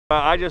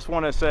I just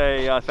want to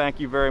say thank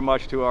you very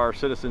much to our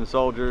citizen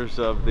soldiers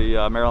of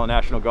the Maryland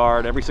National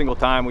Guard. Every single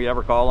time we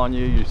ever call on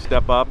you, you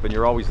step up and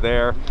you're always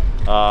there,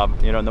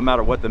 you know, no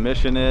matter what the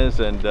mission is.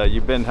 And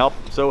you've been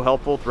so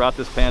helpful throughout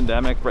this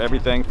pandemic for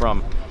everything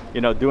from,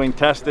 you know, doing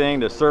testing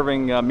to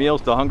serving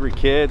meals to hungry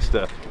kids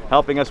to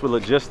helping us with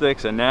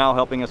logistics and now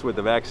helping us with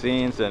the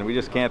vaccines. And we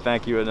just can't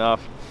thank you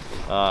enough.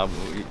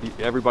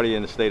 Everybody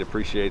in the state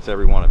appreciates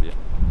every one of you.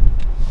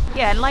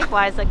 Yeah, and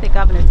likewise, like the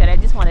governor said, I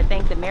just want to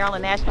thank the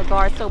Maryland National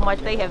Guard so much.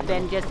 They have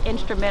been just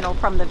instrumental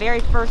from the very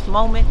first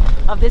moment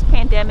of this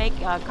pandemic,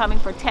 coming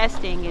for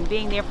testing and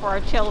being there for our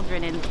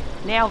children and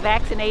now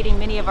vaccinating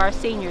many of our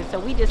seniors. So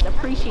we just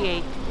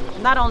appreciate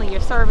not only your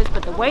service,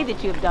 but the way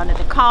that you've done it,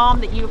 the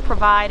calm that you've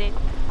provided,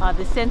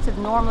 the sense of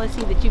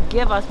normalcy that you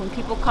give us when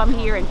people come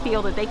here and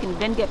feel that they can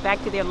then get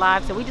back to their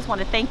lives. So we just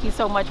want to thank you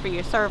so much for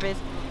your service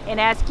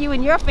and ask you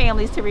and your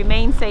families to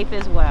remain safe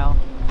as well.